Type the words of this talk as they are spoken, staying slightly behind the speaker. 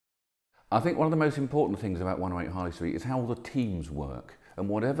I think one of the most important things about 108 Harley Street is how all the teams work. And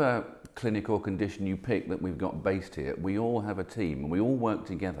whatever clinic or condition you pick that we've got based here, we all have a team and we all work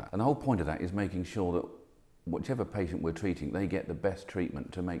together. And the whole point of that is making sure that whichever patient we're treating, they get the best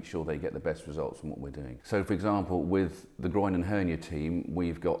treatment to make sure they get the best results from what we're doing. So for example, with the groin and hernia team,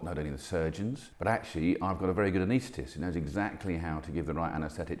 we've got not only the surgeons, but actually I've got a very good anaesthetist who knows exactly how to give the right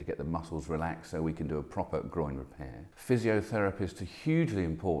anaesthetic to get the muscles relaxed so we can do a proper groin repair. Physiotherapists are hugely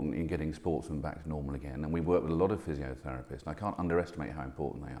important in getting sportsmen back to normal again, and we work with a lot of physiotherapists, and I can't underestimate how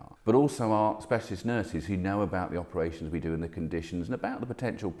important they are. But also our specialist nurses who know about the operations we do and the conditions and about the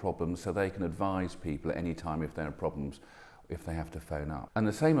potential problems so they can advise people at any time if there are problems, if they have to phone up. And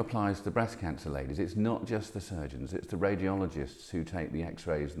the same applies to breast cancer ladies. It's not just the surgeons, it's the radiologists who take the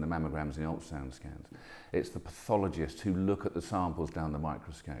x-rays and the mammograms and the ultrasound scans. It's the pathologists who look at the samples down the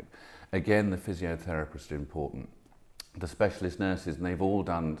microscope. Again, the physiotherapists are important. The specialist nurses, and they've all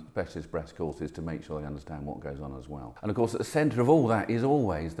done specialist breast courses to make sure they understand what goes on as well. And of course, at the centre of all that is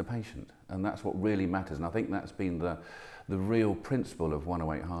always the patient, and that's what really matters. And I think that's been the real principle of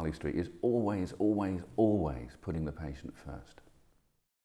 108 Harley Street, is always, always, always putting the patient first.